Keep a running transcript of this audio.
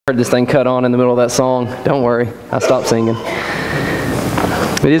heard this thing cut on in the middle of that song. Don't worry, I stopped singing.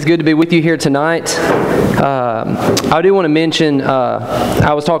 It is good to be with you here tonight. I do want to mention,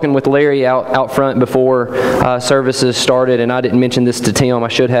 I was talking with Larry out front before services started, and I didn't mention this to Tim. I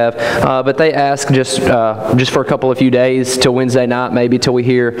should have. But they asked just for a few days till Wednesday night, maybe till we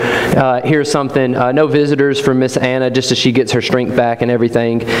hear something. No visitors from Miss Anna, just as she gets her strength back and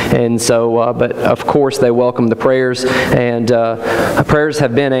everything. And so, but of course, they welcome the prayers, and prayers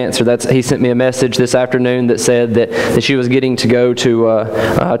have been answered. He sent me a message this afternoon that said that she was getting to go to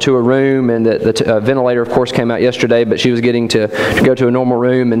a room, and that the ventilator, of course, came out yesterday, but she was getting to go to a normal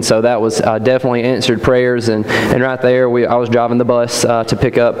room, and so that was definitely answered prayers. And right there, I was driving the bus to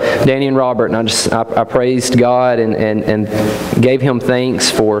pick up Danny and Robert, and I praised God and gave Him thanks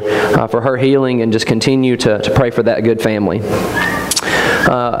for her healing, and just continue to pray for that good family.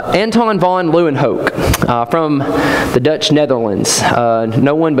 Anton van Leeuwenhoek from the Dutch Netherlands.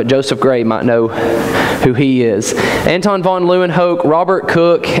 No one but Joseph Gray might know who he is. Anton van Leeuwenhoek, Robert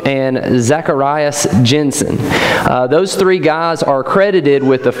Cook, and Zacharias Jensen. Those three guys are credited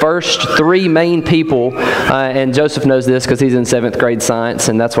with the first three main people, and Joseph knows this because he's in 7th grade science,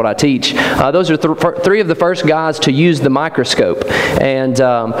 and that's what I teach. Those are three of the first guys to use the microscope. And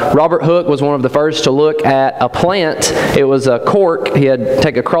Robert Hooke was one of the first to look at a plant. It was a cork. He had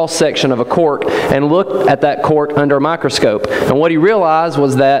take a cross section of a cork and look at that cork under a microscope. And what he realized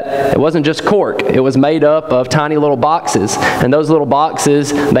was that it wasn't just cork. It was made up of tiny little boxes. And those little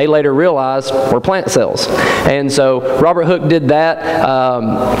boxes, they later realized, were plant cells. And so Robert Hooke did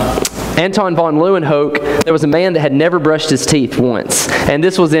that. Anton van Leeuwenhoek, there was a man that had never brushed his teeth once. And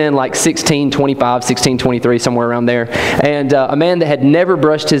this was in like 1625, 1623, somewhere around there. And a man that had never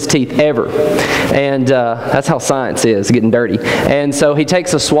brushed his teeth ever. And that's how science is, getting dirty. And so he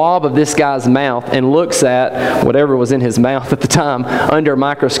takes a swab of this guy's mouth and looks at whatever was in his mouth at the time under a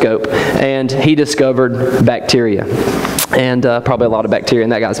microscope. And he discovered bacteria. And probably a lot of bacteria in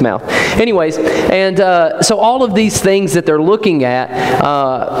that guy's mouth. Anyways, and so all of these things that they're looking at,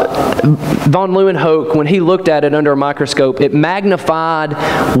 Van Leeuwenhoek, when he looked at it under a microscope, it magnified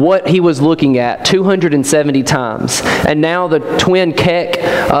what he was looking at 270 times. And now the twin Keck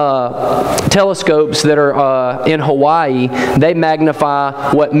telescopes that are in Hawaii, they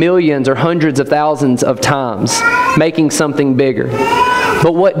magnify what millions or hundreds of thousands of times, making something bigger.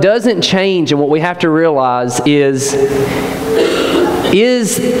 But what doesn't change, and what we have to realize is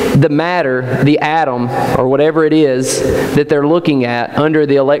the matter, the atom, or whatever it is that they're looking at under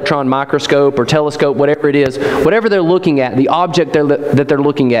the electron microscope or telescope, whatever it is, whatever they're looking at, the object that they're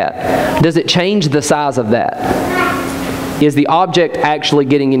looking at, does it change the size of that? Is the object actually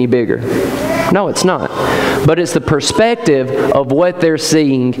getting any bigger? No, it's not. But it's the perspective of what they're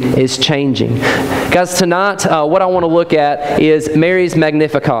seeing is changing. Guys, tonight, what I want to look at is Mary's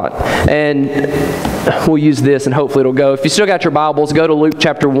Magnificat. And we'll use this and hopefully it'll go. If you still got your Bibles, go to Luke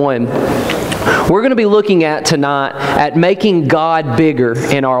chapter 1. We're going to be looking at tonight at making God bigger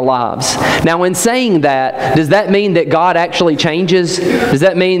in our lives. Now, in saying that, does that mean that God actually changes? Does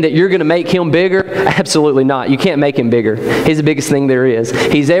that mean that you're going to make Him bigger? Absolutely not. You can't make Him bigger. He's the biggest thing there is.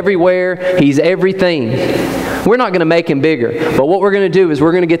 He's everywhere. He's everything. We're not going to make Him bigger. But what we're going to do is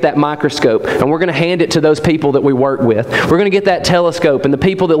we're going to get that microscope and we're going to hand it to those people that we work with. We're going to get that telescope and the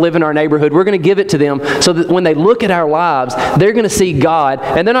people that live in our neighborhood. We're going to give it to them so that when they look at our lives, they're going to see God.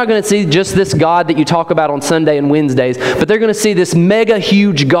 And they're not going to see just this God that you talk about on Sunday and Wednesdays, but they're going to see this mega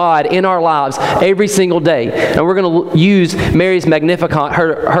huge God in our lives every single day. And we're going to use Mary's Magnificat,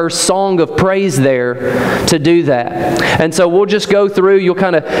 her song of praise there, to do that. And so we'll just go through. You'll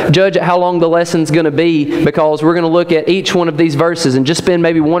kind of judge how long the lesson's going to be, because we're going to look at each one of these verses and just spend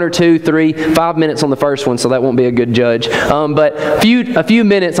maybe 1 or 2, 3, 5 minutes on the first one, so that won't be a good judge. But a few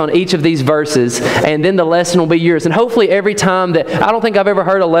minutes on each of these verses, and then the lesson will be yours. And hopefully every time that, I don't think I've ever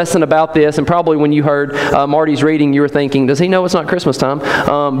heard a lesson about this, and probably when you heard Marty's reading, you were thinking, does he know it's not Christmas time?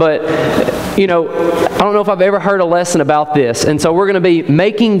 But, you know, I don't know if I've ever heard a lesson about this. And so we're going to be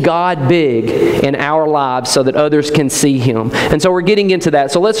making God big in our lives so that others can see Him. And so we're getting into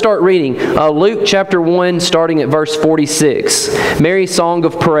that. So let's start reading Luke chapter 1, starting at verse 46. Mary's song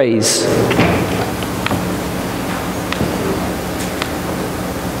of praise.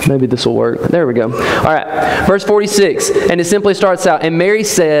 Maybe this will work. There we go. All right. Verse 46. And it simply starts out, and Mary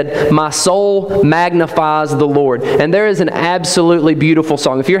said, "My soul magnifies the Lord." And there is an absolutely beautiful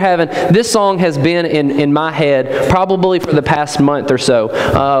song. If you're having, this song has been in my head probably for the past month or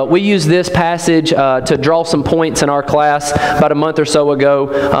so. We used this passage to draw some points in our class about a month or so ago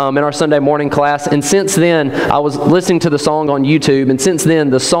in our Sunday morning class. And since then, I was listening to the song on YouTube. And since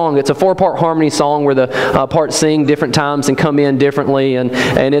then, the song, it's a 4-part harmony song where the parts sing different times and come in differently.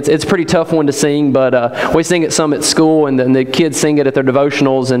 And and it's a pretty tough one to sing, but we sing it some at school, and then the kids sing it at their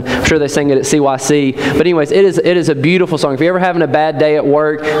devotionals, and I'm sure they sing it at CYC. But anyways, it is a beautiful song. If you're ever having a bad day at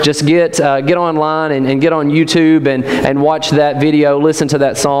work, just get online and get on YouTube and watch that video, listen to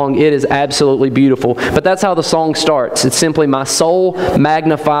that song. It is absolutely beautiful. But that's how the song starts. It's simply, my soul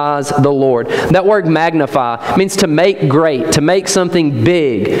magnifies the Lord. That word magnify means to make great, to make something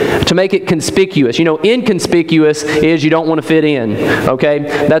big, to make it conspicuous. You know, inconspicuous is you don't want to fit in, okay?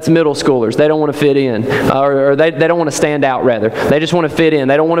 That's middle schoolers. They don't want to fit in, or they don't want to stand out, rather. They just want to fit in.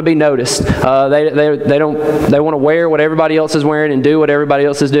 They don't want to be noticed. They want to wear what everybody else is wearing and do what everybody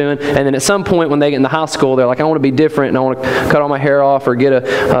else is doing. And then at some point when they get into high school, they're like, I want to be different, and I want to cut all my hair off or get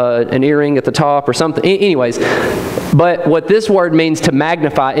an earring at the top or something. Anyways, but what this word means to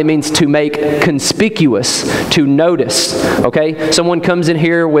magnify, it means to make conspicuous, to notice, okay? Someone comes in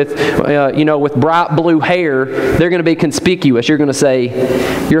here with, with bright blue hair, they're going to be conspicuous. You're going to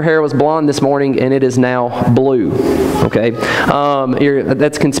say, your hair was blonde this morning and it is now blue, okay?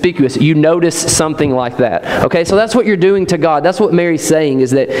 That's conspicuous. You notice something like that, okay? So that's what you're doing to God. That's what Mary's saying,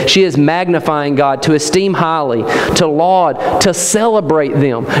 is that she is magnifying God, to esteem highly, to laud, to celebrate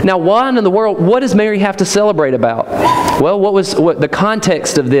them. Now, why in the world, what does Mary have to celebrate about? Well, what the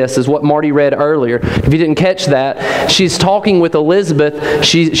context of this is what Marty read earlier. If you didn't catch that, she's talking with Elizabeth.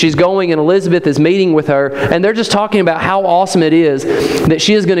 She's going, and Elizabeth is meeting with her, and they're just talking about how awesome it is that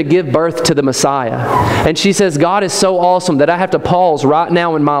she is going to give birth to the Messiah. And she says, God is so awesome that I have to pause right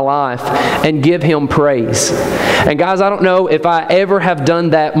now in my life and give Him praise. And guys, I don't know if I ever have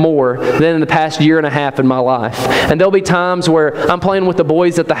done that more than in the past year and a half in my life. And there'll be times where I'm playing with the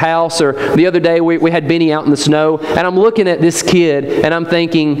boys at the house, or the other day we had Benny out in the snow, and I'm looking at this kid and I'm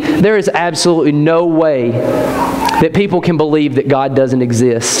thinking, there is absolutely no way that people can believe that God doesn't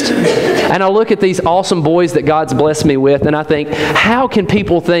exist. And I look at these awesome boys that God's blessed me with, and I think, how can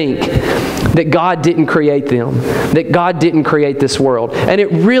people think that God didn't create them, that God didn't create this world? And it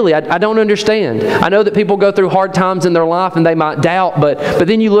really, I don't understand. I know that people go through hard times in their life and they might doubt, but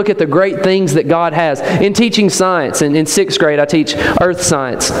then you look at the great things that God has. In teaching science, and in 6th grade I teach earth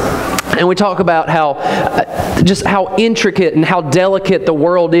science, and we talk about how intricate and how delicate the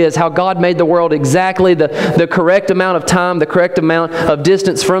world is, how God made the world exactly the correct amount of time, the correct amount of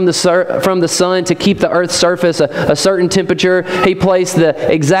distance from the sun to keep the Earth's surface a certain temperature. He placed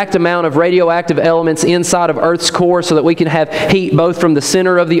the exact amount of radioactive elements inside of Earth's core so that we can have heat both from the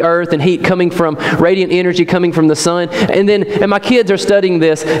center of the Earth and heat coming from radiant energy coming from the sun. And my kids are studying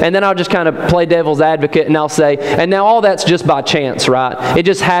this, and then I'll just kind of play devil's advocate, and I'll say, and now all that's just by chance, right? It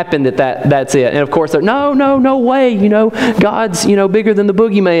just happened that's it. And of course they're, no way, God's, bigger than the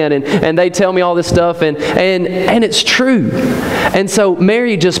boogeyman, and they tell me all this stuff, and it's true. And so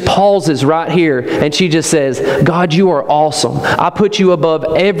Mary just pauses right here, and she just says, God, you are awesome. I put you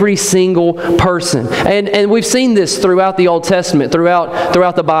above every single person. And we've seen this throughout the Old Testament,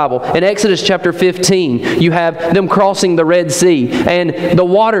 throughout the Bible. In Exodus chapter 15, you have them crossing the Red Sea, and the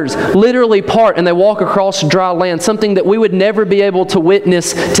waters literally part, and they walk across dry land, something that we would never be able to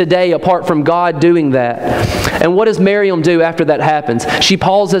witness today apart from God doing that. And what does Miriam do after that happens? She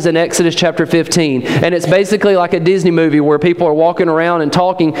pauses in Exodus chapter 15, and it's basically like a Disney movie where people are walking around and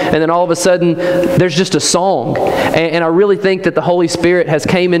talking, and then all of a sudden there's just a song. And I really think that the Holy Spirit has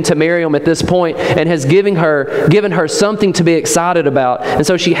came into Miriam at this point and has given her something to be excited about. And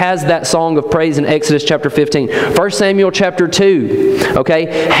so she has that song of praise in Exodus chapter 15. 1 Samuel chapter 2,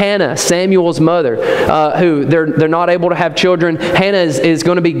 okay? Hannah, Samuel's mother, who they're not able to have children. Hannah is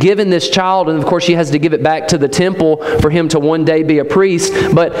going to be given this child, and of course she has to give it back to the temple for him to one day be a priest.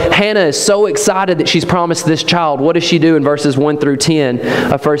 But Hannah is so excited that she's promised this child. What does she do in verses 1 through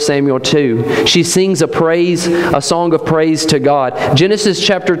 10 of 1 Samuel 2? She sings a song of praise to God. Genesis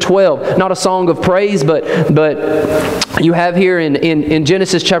chapter 12, not a song of praise, but you have here in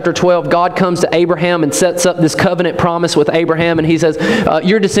Genesis chapter 12, God comes to Abraham and sets up this covenant promise with Abraham, and He says,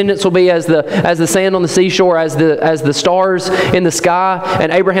 your descendants will be as the sand on the seashore, as the stars in the sky.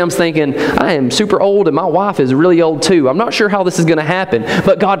 And Abraham's thinking, I am super old and my wife is really old too. I'm not sure how this is going to happen,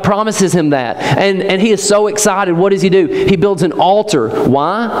 but God promises him that. And he is so excited. What does he do? He builds an altar.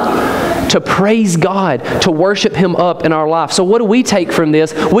 Why? To praise God, to worship Him up in our life. So what do we take from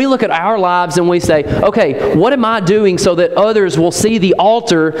this? We look at our lives and we say, okay, what am I doing so that others will see the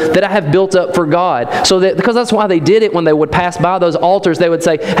altar that I have built up for God? Because that's why they did it. When they would pass by those altars, they would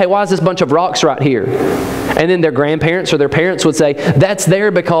say, hey, why is this bunch of rocks right here? And then their grandparents or their parents would say, that's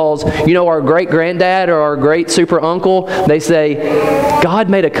there because, our great-granddad or our great-super-uncle, they say, God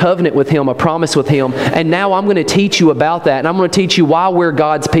made a covenant with him, a promise with him, and now I'm going to teach you about that, and I'm going to teach you why we're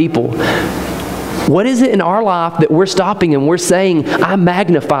God's people. What is it in our life that we're stopping and we're saying, I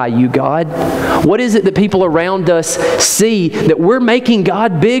magnify you, God? What is it that people around us see that we're making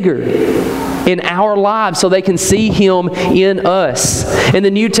God bigger in our lives so they can see Him in us? In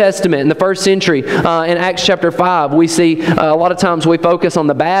the New Testament, in the first century, in Acts chapter 5, we see a lot of times we focus on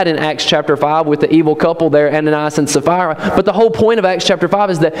the bad in Acts chapter 5 with the evil couple there, Ananias and Sapphira. But the whole point of Acts chapter 5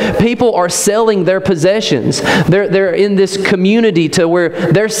 is that people are selling their possessions. They're in this community to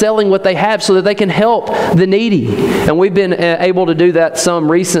where they're selling what they have so that they can help the needy. And we've been able to do that some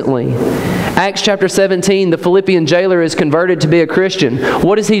recently. Acts chapter 17, the Philippian jailer is converted to be a Christian.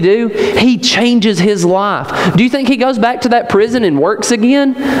 What does he do? He changes his life. Do you think he goes back to that prison and works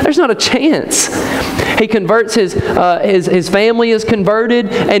again? There's not a chance. He converts his family is converted,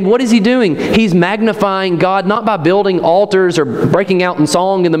 and what is he doing? He's magnifying God not by building altars or breaking out in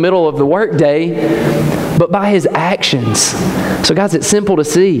song in the middle of the workday, but by his actions. So guys, it's simple to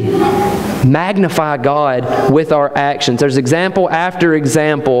see. Magnify God with our actions. There's example after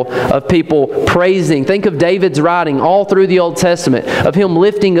example of people praising. Think of David's writing all through the Old Testament of him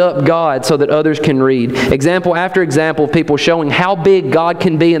lifting up God so that others can read. Example after example of people showing how big God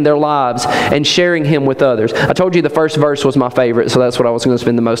can be in their lives and sharing Him with others. I told you the first verse was my favorite, so that's what I was going to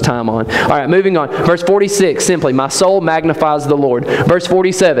spend the most time on. All right, moving on. Verse 46, simply, my soul magnifies the Lord. Verse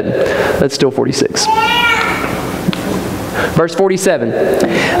 47, that's still 46. Verse 47,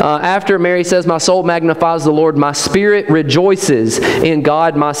 after Mary says, my soul magnifies the Lord, my spirit rejoices in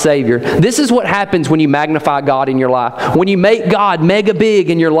God my Savior. This is what happens when you magnify God in your life. When you make God mega big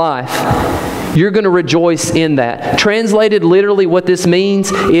in your life, you're going to rejoice in that. Translated literally, what this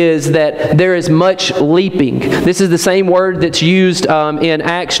means is that there is much leaping. This is the same word that's used in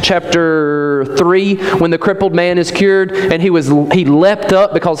Acts chapter 3 when the crippled man is cured and he leapt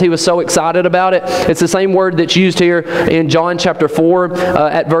up because he was so excited about it. It's the same word that's used here in John chapter 4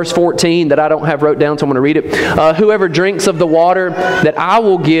 at verse 14 that I don't have wrote down, so I'm going to read it. Whoever drinks of the water that I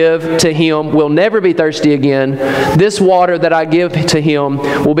will give to him will never be thirsty again. This water that I give to him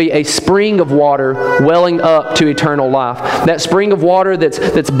will be a spring of water welling up to eternal life. That spring of water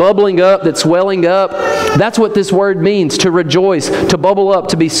that's bubbling up, that's welling up, that's what this word means, to rejoice, to bubble up,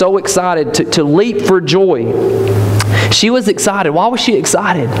 to be so excited, to leap for joy. She was excited. Why was she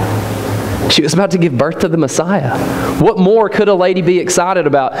excited? She was about to give birth to the Messiah. What more could a lady be excited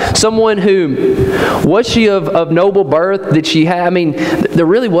about? Someone who, was she of noble birth? Did she have, there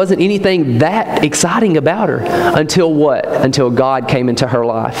really wasn't anything that exciting about her until what? Until God came into her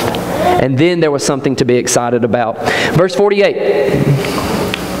life. And then there was something to be excited about. Verse 48.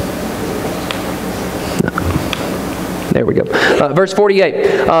 There we go. Verse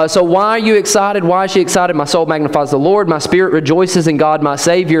 48. So why are you excited? Why is she excited? My soul magnifies the Lord. My spirit rejoices in God my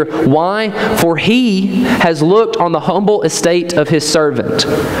Savior. Why? For He has looked on the humble estate of His servant.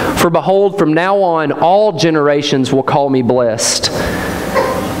 For behold, from now on, all generations will call me blessed.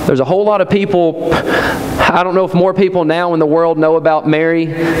 There's a whole lot of people, I don't know if more people now in the world know about Mary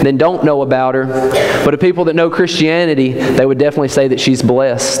than don't know about her, but of people that know Christianity, they would definitely say that she's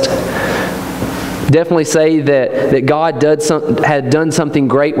blessed. Definitely say that God had done something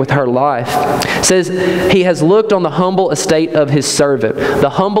great with her life. It says, He has looked on the humble estate of His servant. The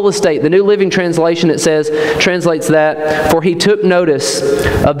humble estate. The New Living Translation, it says, translates that, for He took notice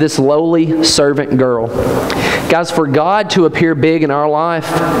of this lowly servant girl. Guys, for God to appear big in our life,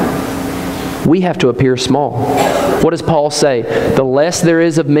 we have to appear small. What does Paul say? The less there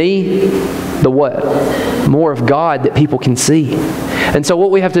is of me, the what? More of God that people can see. And so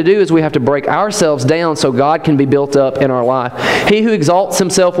what we have to do is we have to break ourselves down so God can be built up in our life. He who exalts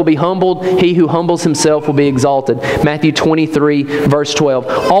himself will be humbled. He who humbles himself will be exalted. Matthew 23, verse 12.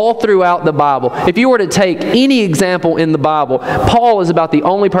 All throughout the Bible, if you were to take any example in the Bible, Paul is about the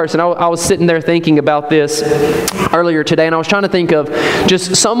only person. I was sitting there thinking about this earlier today, and I was trying to think of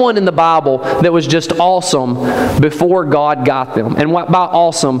just someone in the Bible that was just awesome before God got them. And by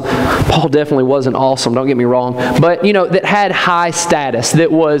awesome, Paul definitely wasn't awesome, don't get me wrong, but, that had high status,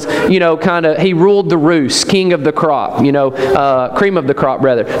 that was, he ruled the roost, king of the crop, cream of the crop,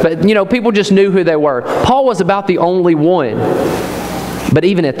 rather. But, people just knew who they were. Paul was about the only one. But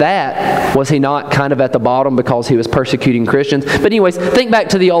even at that, was he not kind of at the bottom because he was persecuting Christians? But anyways, think back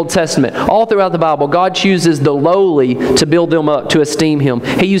to the Old Testament. All throughout the Bible, God chooses the lowly to build them up, to esteem Him.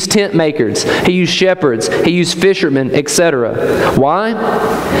 He used tent makers. He used shepherds. He used fishermen, etc.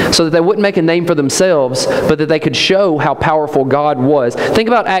 Why? So that they wouldn't make a name for themselves, but that they could show how powerful God was. Think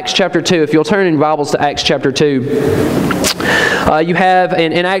about Acts chapter 2. If you'll turn in your Bibles to Acts chapter 2. You have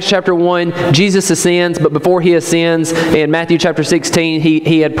in Acts chapter 1, Jesus ascends, but before he ascends, in Matthew chapter 16,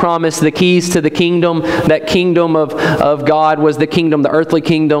 he had promised the keys to the kingdom. That kingdom of God was the kingdom, the earthly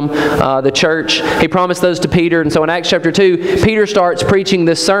kingdom, the church. He promised those to Peter, and so in Acts chapter 2, Peter starts preaching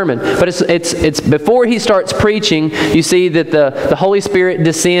this sermon. But it's before he starts preaching, you see that the Holy Spirit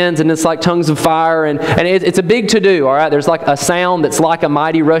descends, and it's like tongues of fire, and it's a big to-do, all right? There's like a sound that's like a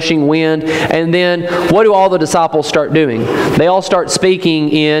mighty rushing wind, and then what do all the disciples start doing? They all start speaking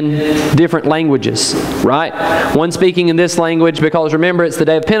in different languages, right? One speaking in this language, because remember, it's the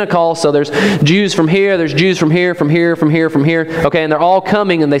day of Pentecost, so there's Jews from here, there's Jews from here, from here, from here, from here, okay, and they're all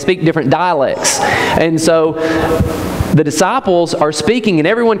coming, and they speak different dialects. And so the disciples are speaking, and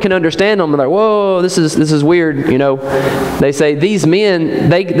everyone can understand them. And they're like, whoa, this is weird, you know. They say, these men,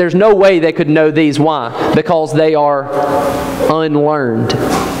 there's no way they could know these. Why? Because they are unlearned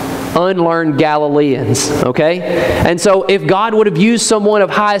Galileans, okay? And so if God would have used someone of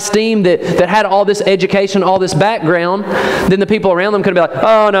high esteem that had all this education, all this background, then the people around them could have been like,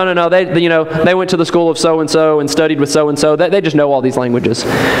 oh, no, they went to the school of so-and-so and studied with so-and-so. They just know all these languages.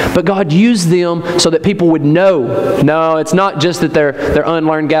 But God used them so that people would know. No, it's not just that they're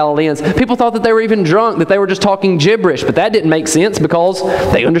unlearned Galileans. People thought that they were even drunk, that they were just talking gibberish, but that didn't make sense because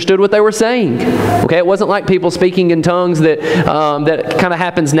they understood what they were saying. Okay, it wasn't like people speaking in tongues that kind of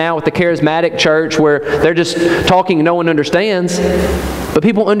happens now with the charismatic church where they're just talking and no one understands. But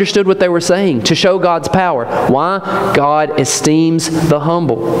people understood what they were saying to show God's power. Why? God esteems the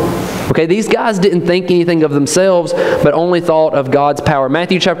humble. Okay, these guys didn't think anything of themselves, but only thought of God's power.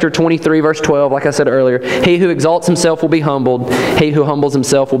 Matthew chapter 23, verse 12, like I said earlier, he who exalts himself will be humbled. He who humbles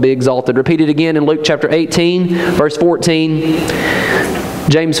himself will be exalted. Repeated again in Luke chapter 18, verse 14.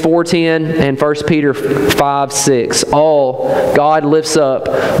 James 4:10 and 1 Peter 5:6. All God lifts up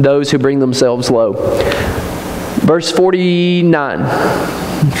those who bring themselves low. Verse 49.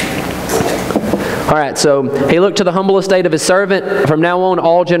 All right, so he looked to the humble estate of his servant. From now on,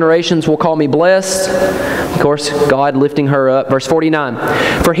 all generations will call me blessed. Of course, God lifting her up. Verse 49.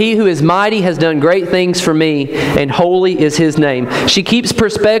 For he who is mighty has done great things for me, and holy is his name. She keeps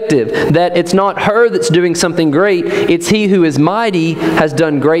perspective that it's not her that's doing something great. It's he who is mighty has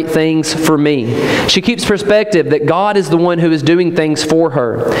done great things for me. She keeps perspective that God is the one who is doing things for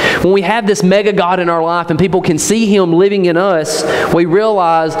her. When we have this mega God in our life and people can see him living in us, we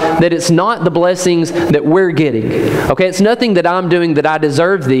realize that it's not the blessings that we're getting. Okay, it's nothing that I'm doing that I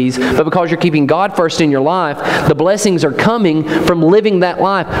deserve these, but because you're keeping God first in your life, the blessings are coming from living that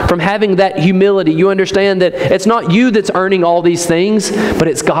life, from having that humility. You understand that it's not you that's earning all these things, but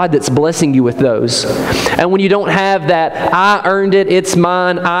it's God that's blessing you with those. And when you don't have that, I earned it, it's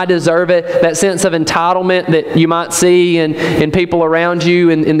mine, I deserve it, that sense of entitlement that you might see in people around you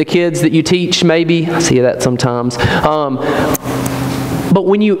and in the kids that you teach, maybe. I see that sometimes. But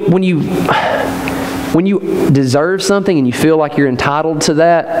when you deserve something and you feel like you're entitled to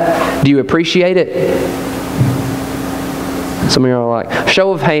that, do you appreciate it? Some of you are like,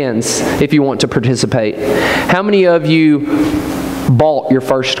 show of hands if you want to participate. How many of you bought your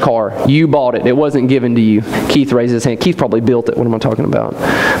first car? You bought it. It wasn't given to you. Keith raised his hand. Keith probably built it. What am I talking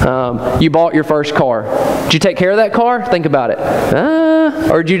about? You bought your first car. Did you take care of that car? Think about it.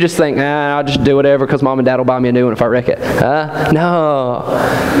 Or did you just think, I'll just do whatever because mom and dad will buy me a new one if I wreck it? No.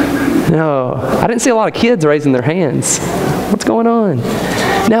 I didn't see a lot of kids raising their hands. What's going on?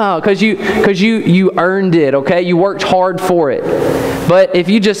 No, because you earned it, okay? You worked hard for it. But if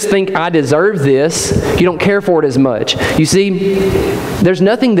you just think, I deserve this, you don't care for it as much. You see, there's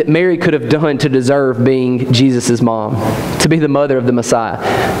nothing that Mary could have done to deserve being Jesus' mom, to be the mother of the Messiah.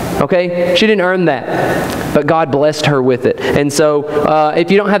 Okay? She didn't earn that, but God blessed her with it. And so,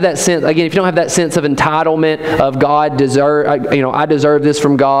 if you don't have that sense, again, if you don't have that sense of entitlement of God I deserve this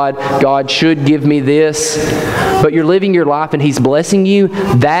from God, God should give me this, but you're living your life and He's blessing you,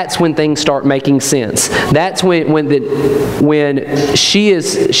 that's when things start making sense. That's when she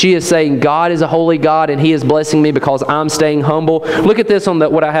is saying, God is a holy God and He is blessing me because I'm staying humble. Look at this on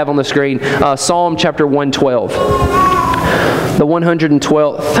what I have on the screen. Psalm chapter 112. The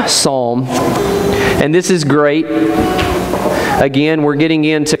 112th Psalm. And this is great. Again, we're getting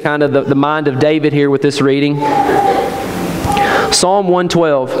into kind of the mind of David here with this reading. Psalm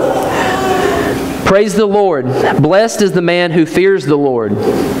 112. Praise the Lord. Blessed is the man who fears the Lord.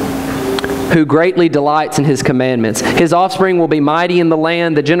 who greatly delights in his commandments. His offspring will be mighty in the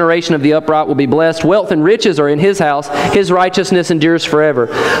land. The generation of the upright will be blessed. Wealth and riches are in his house. His righteousness endures forever.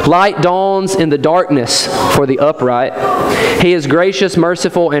 Light dawns in the darkness for the upright. He is gracious,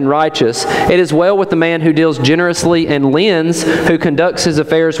 merciful, and righteous. It is well with the man who deals generously and lends, who conducts his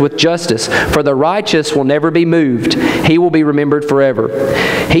affairs with justice. For the righteous will never be moved. He will be remembered forever.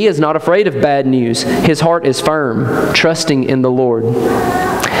 He is not afraid of bad news. His heart is firm, trusting in the Lord.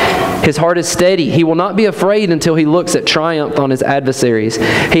 His heart is steady. He will not be afraid until he looks at triumph on his adversaries.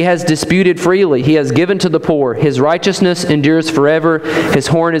 He has disputed freely. He has given to the poor. His righteousness endures forever. His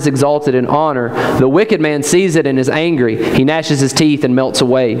horn is exalted in honor. The wicked man sees it and is angry. He gnashes his teeth and melts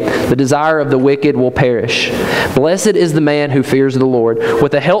away. The desire of the wicked will perish. Blessed is the man who fears the Lord.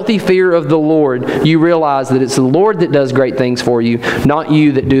 With a healthy fear of the Lord, you realize that it's the Lord that does great things for you, not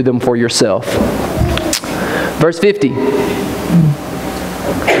you that do them for yourself. Verse 50.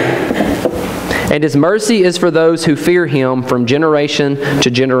 And his mercy is for those who fear him from generation to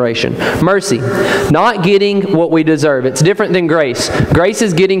generation. Mercy, not getting what we deserve. It's different than grace. Grace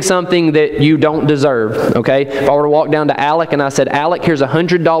is getting something that you don't deserve, okay? If I were to walk down to Alec and I said, Alec, here's a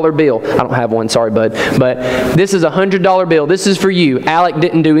 $100 bill. I don't have one, sorry, bud. But this is a $100 bill. This is for you. Alec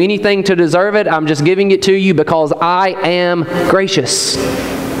didn't do anything to deserve it. I'm just giving it to you because I am gracious.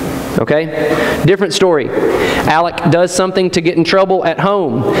 Okay? Different story. Alec does something to get in trouble at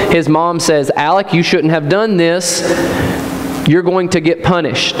home. His mom says, Alec, you shouldn't have done this. You're going to get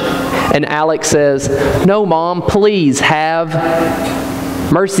punished. And Alec says, no, Mom, please have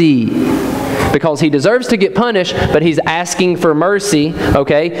mercy. Because he deserves to get punished, but he's asking for mercy,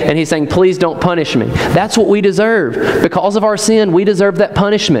 okay? And he's saying, please don't punish me. That's what we deserve. Because of our sin, we deserve that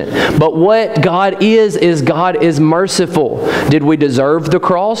punishment. But what God is God is merciful. Did we deserve the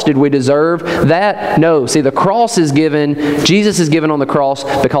cross? Did we deserve that? No. See, the cross is given, Jesus is given on the cross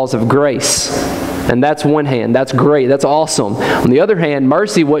because of grace. And that's one hand. That's great. That's awesome. On the other hand,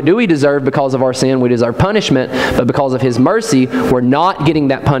 mercy, what do we deserve because of our sin? We deserve punishment, but because of his mercy, we're not getting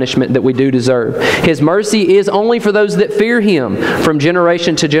that punishment that we do deserve. His mercy is only for those that fear him from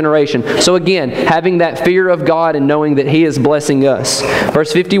generation to generation. So again, having that fear of God and knowing that he is blessing us.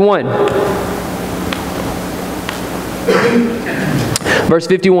 Verse 51. Verse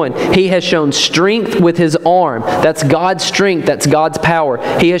 51, he has shown strength with his arm. That's God's strength. That's God's power.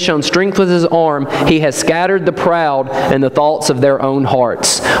 He has shown strength with his arm. He has scattered the proud in the thoughts of their own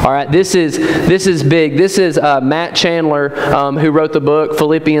hearts. All right, this is big. This is Matt Chandler, who wrote the book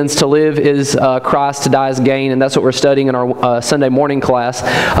Philippians. To live is Christ, to die is gain, and that's what we're studying in our Sunday morning class.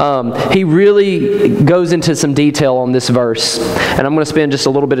 He really goes into some detail on this verse, and I'm going to spend just a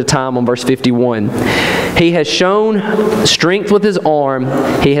little bit of time on verse 51. He has shown strength with his arm.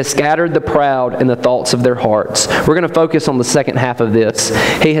 He has scattered the proud in the thoughts of their hearts. We're going to focus on the second half of this.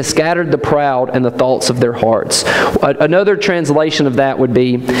 He has scattered the proud in the thoughts of their hearts. Another translation of that would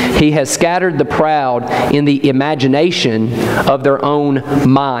be, he has scattered the proud in the imagination of their own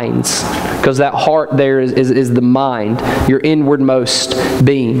minds. Because that heart there is the mind, your inwardmost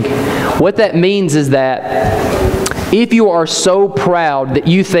being. What that means is that if you are so proud that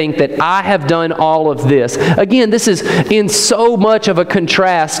you think that I have done all of this. Again, this is in so much of a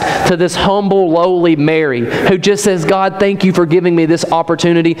contrast to this humble, lowly Mary who just says, God, thank you for giving me this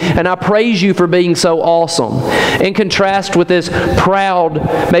opportunity, and I praise you for being so awesome. In contrast with this proud,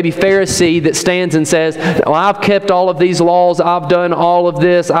 maybe Pharisee that stands and says, well, I've kept all of these laws, I've done all of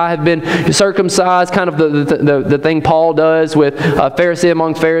this, I have been circumcised, kind of the thing Paul does with a Pharisee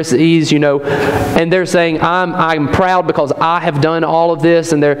among Pharisees, you know, and they're saying, I'm proud because I have done all of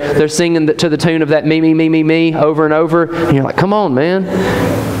this, and they're singing to the tune of that me, me, me, me, me over and over, and you're like, come on, man.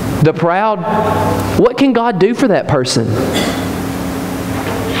 The proud, what can God do for that person?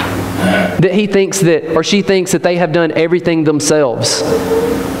 That he thinks that, or she thinks that they have done everything themselves.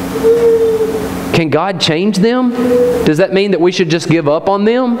 Can God change them? Does that mean that we should just give up on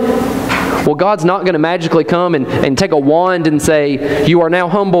them? Well, God's not going to magically come and take a wand and say, you are now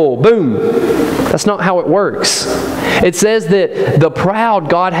humble, boom. That's not how it works. It says that the proud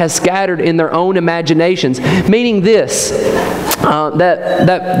God has scattered in their own imaginations, meaning this,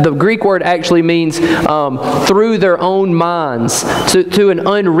 that the Greek word actually means through their own minds, to an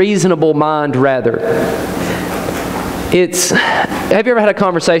unreasonable mind rather. have you ever had a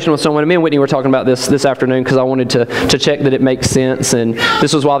conversation with someone? Me and Whitney were talking about this afternoon because I wanted to check that it makes sense, and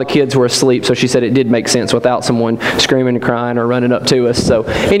this was while the kids were asleep, so she said it did make sense without someone screaming and crying or running up to us. So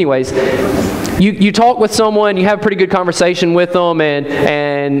anyways, you talk with someone, you have a pretty good conversation with them,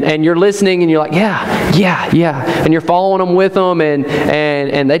 and you're listening, and you're like, yeah, and you're following them with them,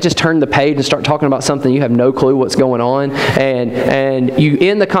 and they just turn the page and start talking about something you have no clue what's going on, and you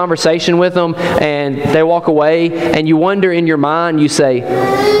end the conversation with them, and they walk away, and you wonder in your mind, you say,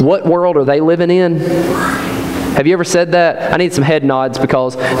 what world are they living in? Have you ever said that? I need some head nods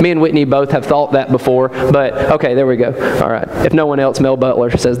because me and Whitney both have thought that before, but okay, there we go. All right. If no one else, Mel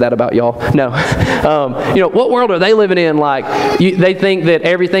Butler says that about y'all. No. What world are they living in? Like, they think that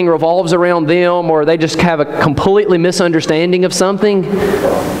everything revolves around them, or they just have a completely misunderstanding of something.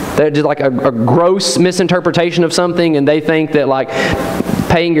 They're just like a gross misinterpretation of something, and they think that like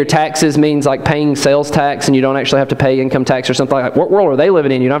paying your taxes means like paying sales tax and you don't actually have to pay income tax or something like that. What world are they living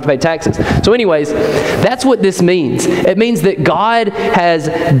in? You don't have to pay taxes. So anyways, that's what this means. It means that God has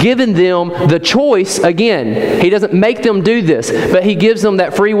given them the choice. Again, He doesn't make them do this, but He gives them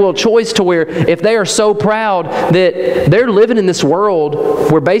that free will choice to where if they are so proud that they're living in this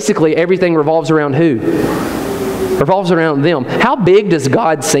world where basically everything revolves around who? Revolves around them. How big does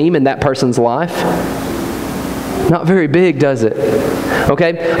God seem in that person's life? Not very big, does it?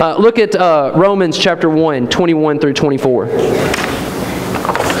 Okay, look at Romans chapter 1, 21 through 24.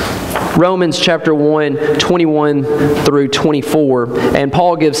 Romans chapter 1, 21 through 24. And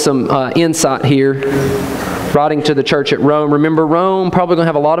Paul gives some insight here, writing to the church at Rome. Remember, Rome, probably going to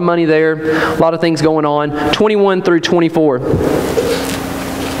have a lot of money there, a lot of things going on. 21 through 24.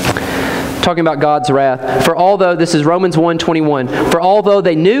 Talking about God's wrath. For although, this is Romans 1:21, for although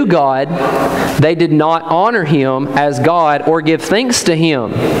they knew God, they did not honor Him as God or give thanks to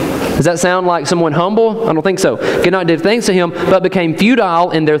Him. Does that sound like someone humble? I don't think so. Did not give thanks to Him, but became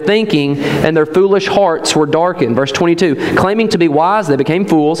futile in their thinking, and their foolish hearts were darkened. Verse 22, claiming to be wise, they became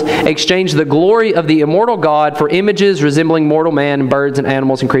fools, exchanged the glory of the immortal God for images resembling mortal man and birds and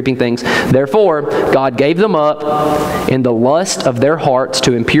animals and creeping things. Therefore, God gave them up in the lust of their hearts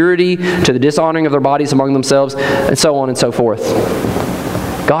to impurity, to the dishonoring of their bodies among themselves, and so on and so forth.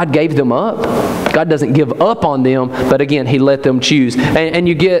 God gave them up. God doesn't give up on them, but again, He let them choose. And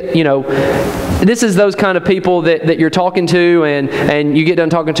you get, this is those kind of people that you're talking to, and you get done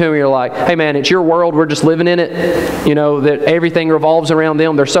talking to them, and you're like, hey man, it's your world, we're just living in it. That everything revolves around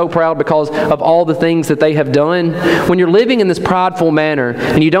them. They're so proud because of all the things that they have done. When you're living in this prideful manner,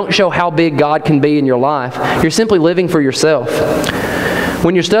 and you don't show how big God can be in your life, you're simply living for yourself.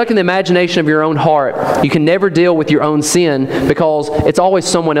 When you're stuck in the imagination of your own heart, you can never deal with your own sin because it's always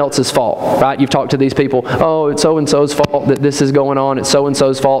someone else's fault, right? You've talked to these people, oh, it's so-and-so's fault that this is going on. It's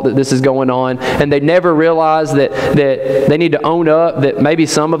so-and-so's fault that this is going on. And they never realize that they need to own up that maybe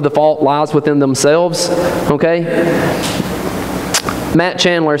some of the fault lies within themselves, okay? Matt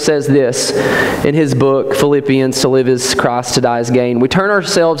Chandler says this in his book, Philippians, to live is Christ, to die is gain. We turn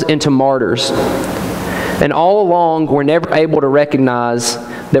ourselves into martyrs. And all along, we're never able to recognize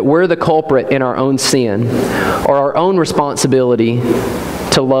that we're the culprit in our own sin or our own responsibility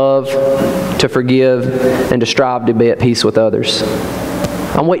to love, to forgive, and to strive to be at peace with others.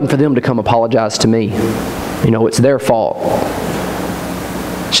 I'm waiting for them to come apologize to me. It's their fault.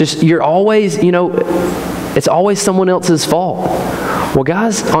 It's just, you're always, it's always someone else's fault. Well,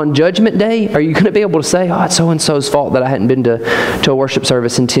 guys, on Judgment Day, are you going to be able to say, oh, it's so-and-so's fault that I hadn't been to a worship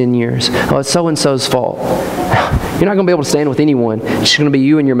service in 10 years? Oh, it's so-and-so's fault. You're not going to be able to stand with anyone. It's just going to be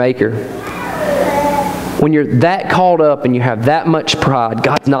you and your Maker. When you're that caught up and you have that much pride,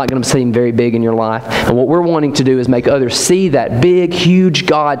 God's not going to seem very big in your life. And what we're wanting to do is make others see that big, huge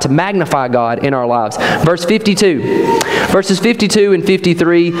God, to magnify God in our lives. Verse 52. Verses 52 and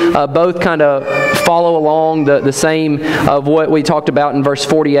 53 both kind of follow along the same of what we talked about in verse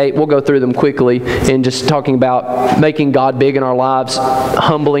 48. We'll go through them quickly in just talking about making God big in our lives,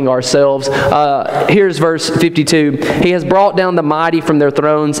 humbling ourselves. Here's verse 52. He has brought down the mighty from their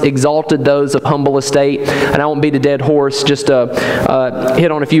thrones, exalted those of humble estate. And I won't beat a dead horse, just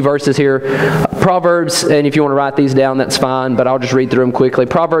hit on a few verses here. Proverbs, and if you want to write these down, that's fine, but I'll just read through them quickly.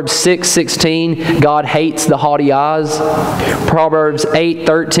 Proverbs 6:16, God hates the haughty eyes. Proverbs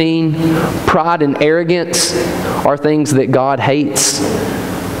 8:13, pride and arrogance are things that God hates.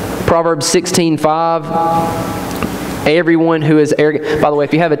 Proverbs 16:5, everyone who is arrogant. By the way,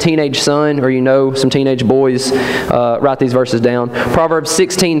 if you have a teenage son or some teenage boys, write these verses down. Proverbs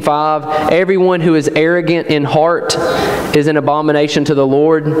 16:5, everyone who is arrogant in heart is an abomination to the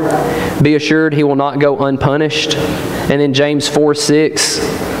Lord. Be assured He will not go unpunished. And in James 4:6,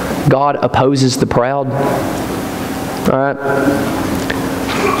 God opposes the proud. All right.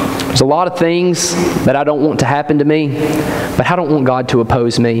 There's a lot of things that I don't want to happen to me, but I don't want God to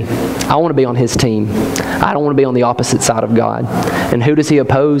oppose me. I want to be on His team. I don't want to be on the opposite side of God. And who does He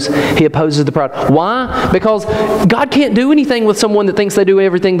oppose? He opposes the proud. Why? Because God can't do anything with someone that thinks they do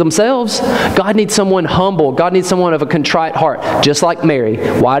everything themselves. God needs someone humble. God needs someone of a contrite heart, just like Mary.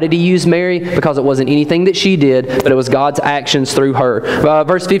 Why did He use Mary? Because it wasn't anything that she did, but it was God's actions through her.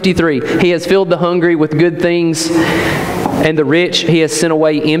 Verse 53, He has filled the hungry with good things, and the rich He has sent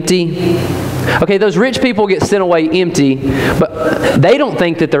away empty. Okay, those rich people get sent away empty, but they don't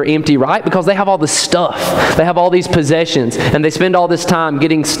think that they're empty, right? Because they have all this stuff. They have all these possessions, and they spend all this time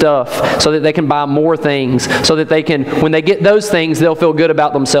getting stuff so that they can buy more things, so that they can, when they get those things, they'll feel good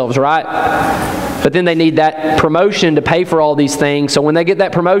about themselves, right? But then they need that promotion to pay for all these things. So when they get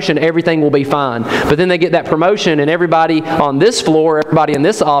that promotion, everything will be fine. But then they get that promotion, and everybody on this floor, everybody in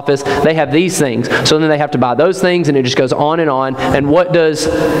this office, they have these things. So then they have to buy those things, and it just goes on and on. And what does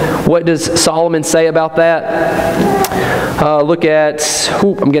Solomon say about that? Look at,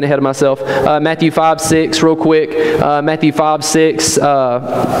 I'm getting ahead of myself. Matthew 5:6, real quick. Matthew 5:6.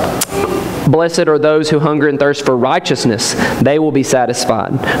 Blessed are those who hunger and thirst for righteousness; they will be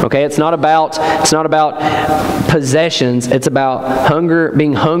satisfied. Okay, it's not about possessions. It's about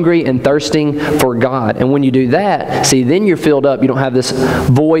being hungry and thirsting for God. And when you do that, see, then you're filled up. You don't have this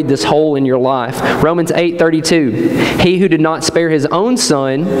void, this hole in your life. Romans 8:32. He who did not spare His own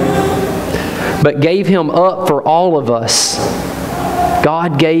Son, but gave Him up for all of us.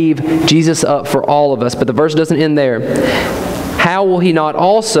 God gave Jesus up for all of us. But the verse doesn't end there. How will He not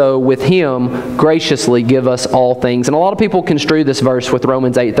also with Him graciously give us all things? And a lot of people construe this verse with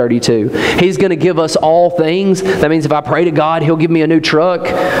Romans 8:32. He's going to give us all things. That means if I pray to God, He'll give me a new truck,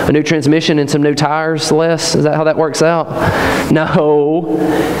 a new transmission, and some new tires, Les. Is that how that works out? No.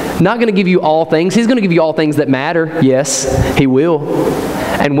 Not going to give you all things. He's going to give you all things that matter. Yes, He will.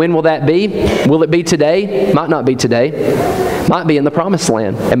 And when will that be? Will it be today? Might not be today. Might be in the promised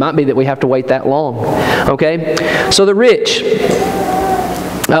land. It might be that we have to wait that long. Okay? So the rich,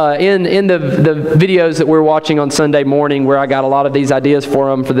 in the videos that we're watching on Sunday morning, where I got a lot of these ideas for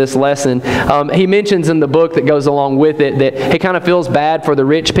him for this lesson, he mentions in the book that goes along with it that he kind of feels bad for the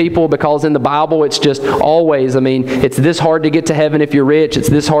rich people, because in the Bible it's just always, it's this hard to get to heaven if you're rich, it's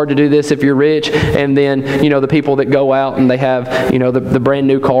this hard to do this if you're rich, and then, the people that go out and they have, the brand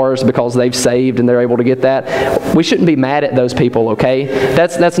new cars because they've saved and they're able to get that. We shouldn't be mad at those people, okay?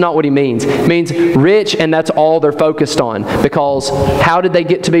 That's not what he means. It means rich, and that's all they're focused on. Because how did they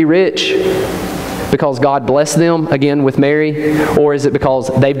get to be rich? Because God blessed them, again with Mary, or is it because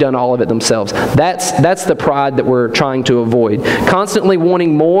they've done all of it themselves? That's the pride that we're trying to avoid. Constantly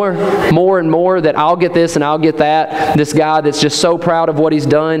wanting more and more, that I'll get this and I'll get that. This guy that's just so proud of what he's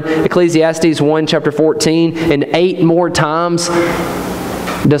done. Ecclesiastes 1, chapter 14, and 8 more times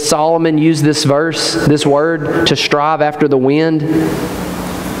does Solomon use this verse, this word, to strive after the wind.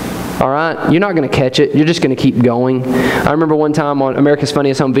 All right? You're not going to catch it. You're just going to keep going. I remember one time on America's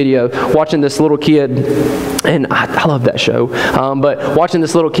Funniest Home Video watching this little kid, and I love that show, but watching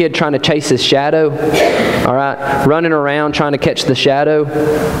this little kid trying to chase his shadow, all right, running around trying to catch the shadow.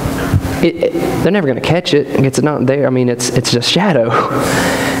 They're never going to catch it. It's not there. It's just shadow.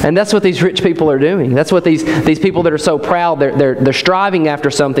 And that's what these rich people are doing. That's what these people that are so proud, they're striving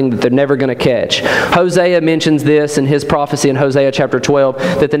after something that they're never going to catch. Hosea mentions this in his prophecy in Hosea chapter 12,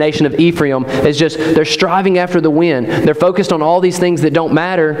 that the nation of Ephraim is just, they're striving after the wind. They're focused on all these things that don't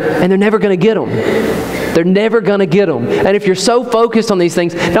matter, and they're never going to get them. They're never going to get them. And if you're so focused on these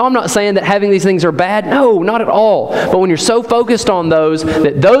things, now I'm not saying that having these things are bad. No, not at all. But when you're so focused on those,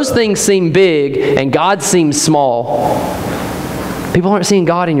 that those things seem big and God seems small, people aren't seeing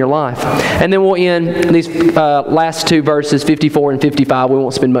God in your life. And then we'll end these last two verses, 54 and 55. We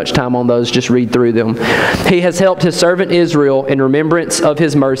won't spend much time on those. Just read through them. He has helped His servant Israel in remembrance of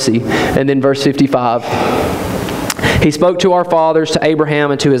His mercy. And then verse 55. He spoke to our fathers, to Abraham,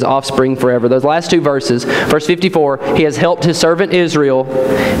 and to his offspring forever. Those last two verses. Verse 54, He has helped His servant Israel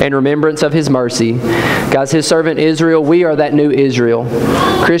in remembrance of His mercy. Guys, His servant Israel, we are that new Israel.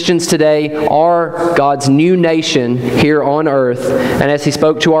 Christians today are God's new nation here on earth. And as He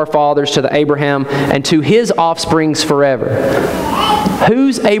spoke to our fathers, to the Abraham, and to his offsprings forever.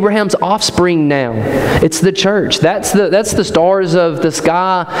 Who's Abraham's offspring now? It's the church. That's the stars of the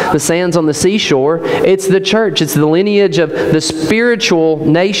sky, the sands on the seashore. It's the church. It's the lineage of the spiritual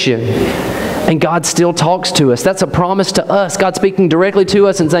nation. And God still talks to us. That's a promise to us. God speaking directly to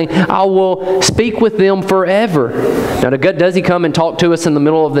us and saying, I will speak with them forever. Now, does He come and talk to us in the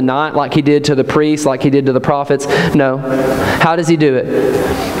middle of the night like He did to the priests, like He did to the prophets? No. How does He do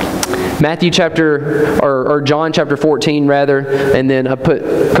it? Matthew or John chapter 14 rather, and then I put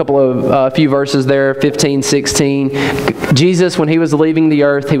a couple of a few verses there, 15, 16. Jesus, when he was leaving the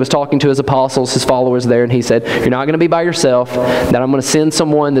earth, he was talking to his apostles, his followers there, and he said, you're not going to be by yourself, that I'm going to send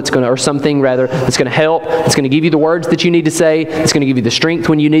someone that's going to, or something rather, that's going to help, that's going to give you the words that you need to say, that's going to give you the strength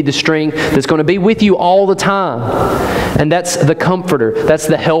when you need the strength, that's going to be with you all the time. And that's the Comforter, that's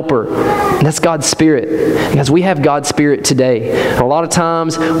the Helper, and that's God's Spirit. Because we have God's Spirit today. And a lot of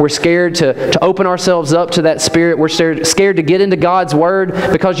times we're scared to open ourselves up to that Spirit. We're scared to get into God's Word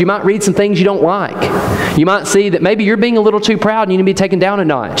because you might read some things you don't like. You might see that maybe you're being a little too proud and you need to be taken down a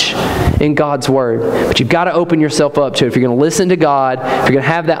notch in God's Word. But you've got to open yourself up to it. If you're going to listen to God, if you're going to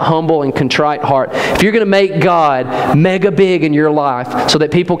have that humble and contrite heart, if you're going to make God mega big in your life so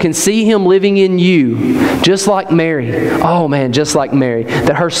that people can see Him living in you, just like Mary. Oh man, just like Mary.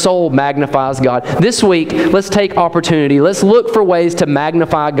 That her soul magnifies God. This week, let's take opportunity. Let's look for ways to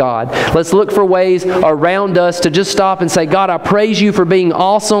magnify God. Let's look for ways around us to just stop and say, God, I praise you for being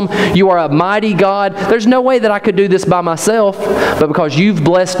awesome. You are a mighty God. There's no way that I could do this by myself, but because you've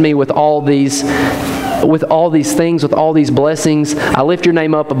blessed me with all these things, with all these blessings, I lift your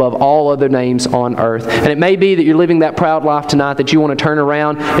name up above all other names on earth. And it may be that you're living that proud life tonight, that you want to turn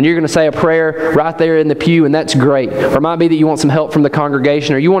around and you're going to say a prayer right there in the pew, and that's great. Or it might be that you want some help from the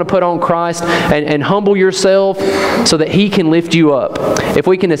congregation, or you want to put on Christ and humble yourself so that He can lift you up. If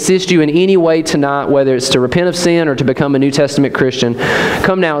we can assist you in any way tonight, whether it's to repent of sin or to become a New Testament Christian,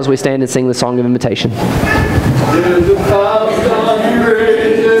 come now as we stand and sing the song of invitation.